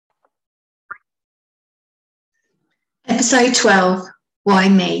Episode 12, Why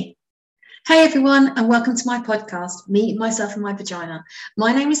Me? Hey everyone, and welcome to my podcast, Me, Myself and My Vagina.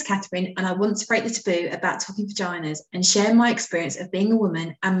 My name is Catherine, and I want to break the taboo about talking vaginas and share my experience of being a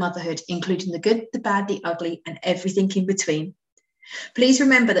woman and motherhood, including the good, the bad, the ugly, and everything in between. Please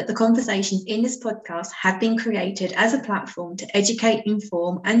remember that the conversations in this podcast have been created as a platform to educate,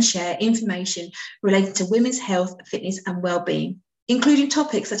 inform, and share information related to women's health, fitness, and well-being, including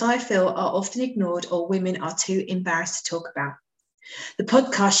topics that I feel are often ignored or women are too embarrassed to talk about. The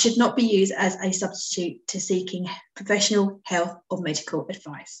podcast should not be used as a substitute to seeking professional health or medical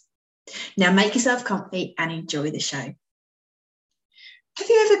advice. Now make yourself comfy and enjoy the show. Have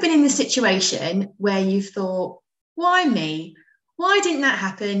you ever been in the situation where you thought, why me? Why didn't that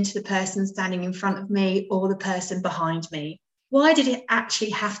happen to the person standing in front of me or the person behind me? Why did it actually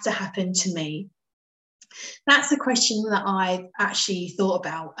have to happen to me? That's a question that I actually thought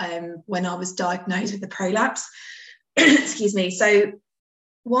about when I was diagnosed with a prolapse. Excuse me. So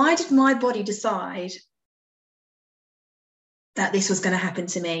why did my body decide that this was going to happen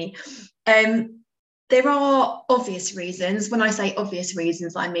to me? There are obvious reasons. When I say obvious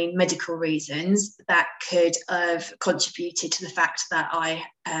reasons, I mean medical reasons that could have contributed to the fact that I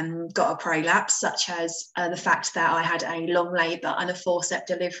got a prolapse, such as the fact that I had a long labour and a forceps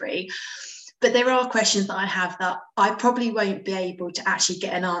delivery. But there are questions that I have that I probably won't be able to actually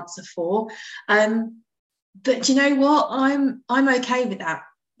get an answer for. But you know what? I'm okay with that.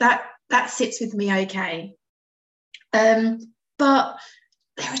 That sits with me okay. But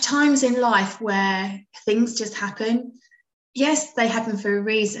there are times in life where things just happen. Yes, they happen for a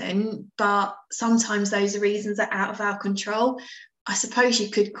reason, but sometimes those reasons are out of our control. I suppose you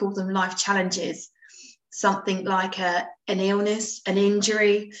could call them life challenges. Something like an illness, an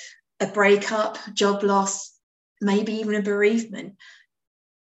injury, a breakup, job loss, maybe even a bereavement.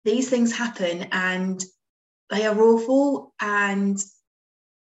 These things happen and they are awful, and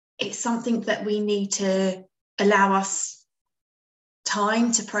it's something that we need to allow us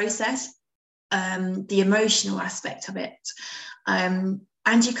time to process the emotional aspect of it. And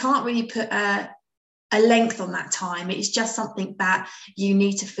you can't really put a length on that time. It's just something that you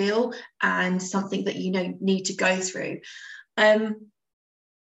need to feel and something that you need to go through.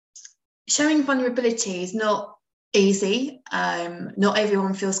 Showing vulnerability is not easy. Not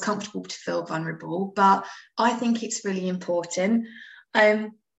everyone feels comfortable to feel vulnerable, but I think it's really important. I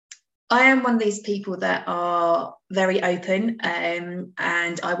am one of these people that are very open, and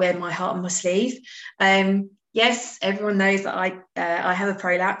I wear my heart on my sleeve. Yes, everyone knows that I have a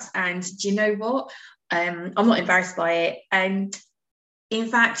prolapse, and do you know what? I'm not embarrassed by it. And in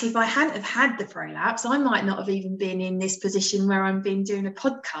fact, if I hadn't have had the prolapse, I might not have even been in this position where I'm been doing a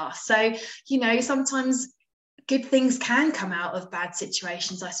podcast. So, sometimes good things can come out of bad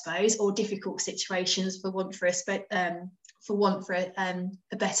situations, I suppose, or difficult situations, for want for a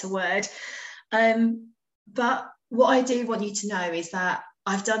better word. But what I do want you to know is that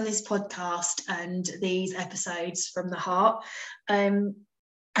I've done this podcast and these episodes from the heart. And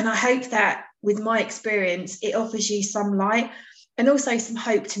I hope that with my experience, it offers you some light and also some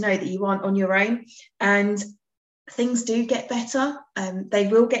hope to know that you aren't on your own, and things do get better. They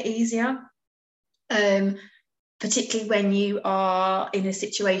will get easier, particularly when you are in a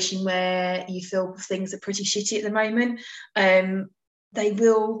situation where you feel things are pretty shitty at the moment.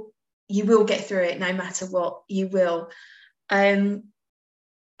 You will get through it no matter what, you will. And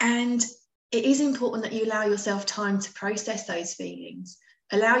it is important that you allow yourself time to process those feelings.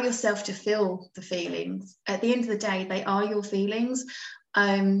 Allow yourself to feel the feelings. At the end of the day, they are your feelings.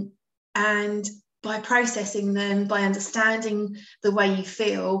 And by processing them, by understanding the way you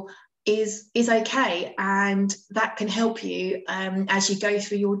feel is okay. And that can help you as you go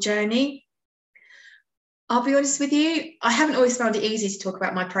through your journey. I'll be honest with you, I haven't always found it easy to talk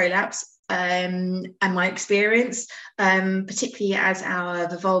about my prolapse and my experience, particularly as our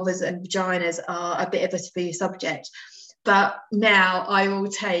vulvas and vaginas are a bit of a taboo subject. But now I will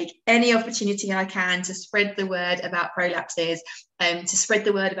take any opportunity I can to spread the word about prolapses, to spread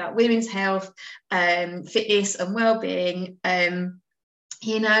the word about women's health, fitness and well-being, and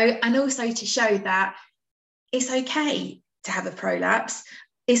also to show that it's okay to have a prolapse.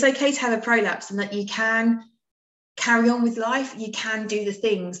 It's okay to have a prolapse, and that you can carry on with life. You can do the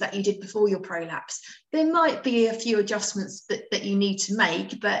things that you did before your prolapse. There might be a few adjustments that you need to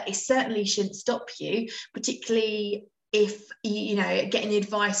make, but it certainly shouldn't stop you, particularly if getting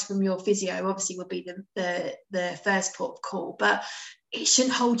advice from your physio obviously would be the first port of call, but it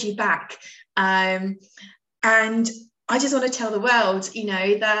shouldn't hold you back. And I just want to tell the world,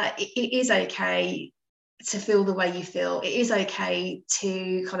 that it is okay to feel the way you feel. It is okay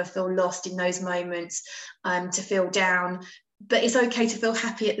to kind of feel lost in those moments, to feel down, but it's okay to feel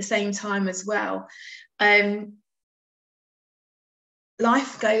happy at the same time as well.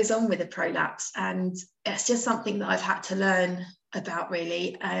 Life goes on with a prolapse, and it's just something that I've had to learn about,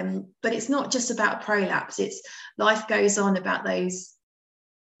 really. But it's not just about a prolapse, it's life goes on about those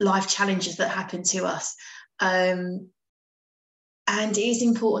life challenges that happen to us. And it is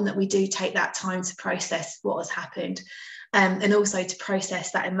important that we do take that time to process what has happened, and also to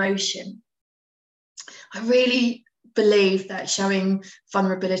process that emotion. I really believe that showing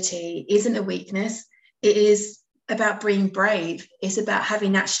vulnerability isn't a weakness. It is about being brave. It's about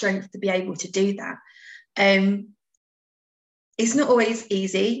having that strength to be able to do that. It's not always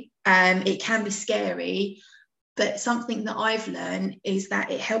easy. It can be scary, but something that I've learned is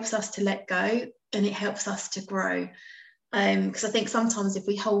that it helps us to let go, and it helps us to grow. Because I think sometimes if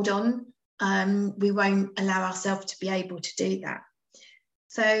we hold on, we won't allow ourselves to be able to do that.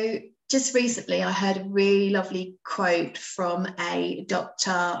 So just recently, I heard a really lovely quote from a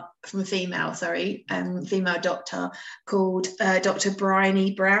female doctor called Dr.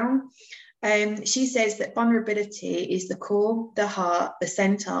 Bryony Brown. She says that vulnerability is the core, the heart, the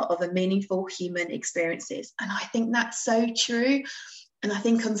centre of a meaningful human experiences. And I think that's so true. And I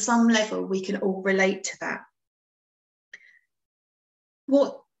think on some level, we can all relate to that.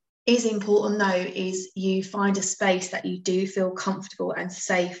 What is important, though, is you find a space that you do feel comfortable and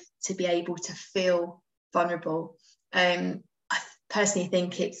safe to be able to feel vulnerable. I personally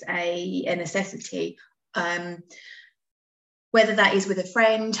think it's a necessity, whether that is with a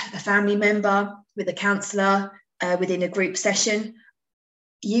friend, a family member, with a counsellor, within a group session.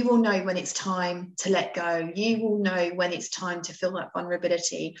 You will know when it's time to let go. You will know when it's time to feel that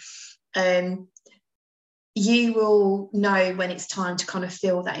vulnerability. You will know when it's time to kind of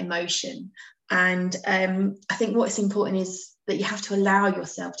feel that emotion. And I think what's important is that you have to allow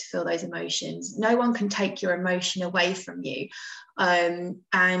yourself to feel those emotions. No one can take your emotion away from you.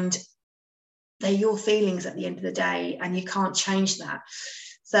 And they're your feelings at the end of the day, and you can't change that.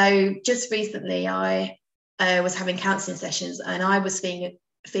 So just recently, I was having counselling sessions, and I was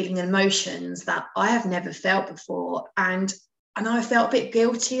feeling emotions that I have never felt before. And I felt a bit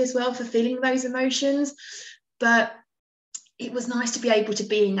guilty as well for feeling those emotions, but it was nice to be able to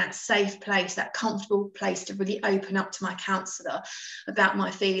be in that safe place, that comfortable place to really open up to my counsellor about my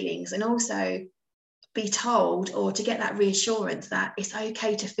feelings, and also be told, or to get that reassurance that it's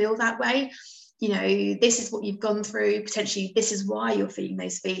okay to feel that way. You know, this is what you've gone through, potentially this is why you're feeling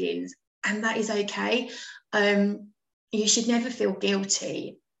those feelings, and that is okay. You should never feel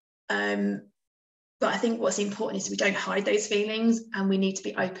guilty. But I think what's important is we don't hide those feelings, and we need to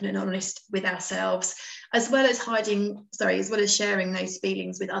be open and honest with ourselves, as well as sharing those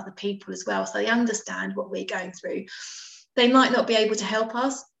feelings with other people as well, so they understand what we're going through. They might not be able to help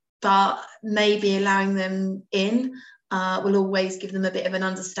us, but maybe allowing them in will always give them a bit of an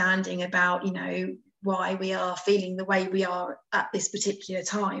understanding about, you know, why we are feeling the way we are at this particular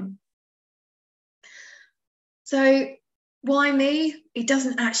time. So why me? It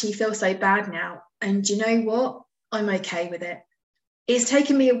doesn't actually feel so bad now. And you know what? I'm okay with it. It's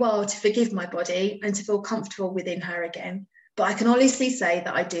taken me a while to forgive my body and to feel comfortable within her again. But I can honestly say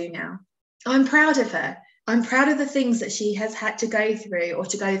that I do now. I'm proud of her. I'm proud of the things that she has had to go through or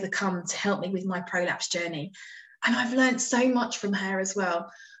to overcome to help me with my prolapse journey. And I've learned so much from her as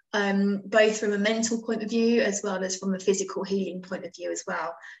well, both from a mental point of view as well as from a physical healing point of view as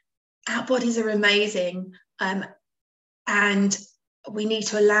well. Our bodies are amazing. And we need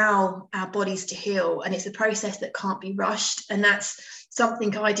to allow our bodies to heal, and it's a process that can't be rushed. And that's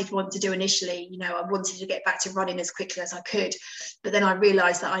something I did want to do initially. You know, I wanted to get back to running as quickly as I could, but then I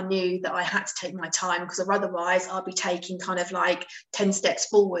realized that I knew that I had to take my time, because otherwise I'll be taking kind of like 10 steps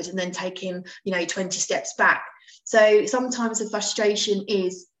forward and then taking, 20 steps back. So sometimes the frustration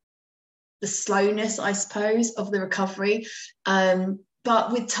is the slowness, I suppose, of the recovery.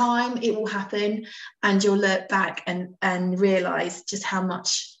 But with time, it will happen, and you'll look back and realise just how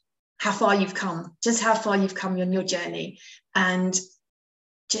far you've come on your journey. And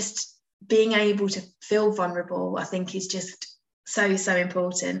just being able to feel vulnerable, I think, is just so, so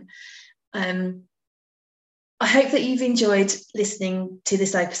important. I hope that you've enjoyed listening to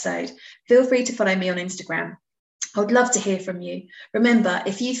this episode. Feel free to follow me on Instagram. I would love to hear from you. Remember,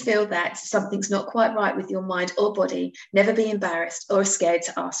 if you feel that something's not quite right with your mind or body, never be embarrassed or scared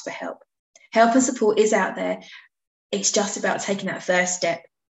to ask for help. Help and support is out there. It's just about taking that first step.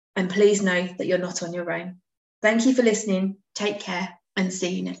 And please know that you're not on your own. Thank you for listening. Take care, and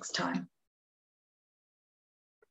see you next time.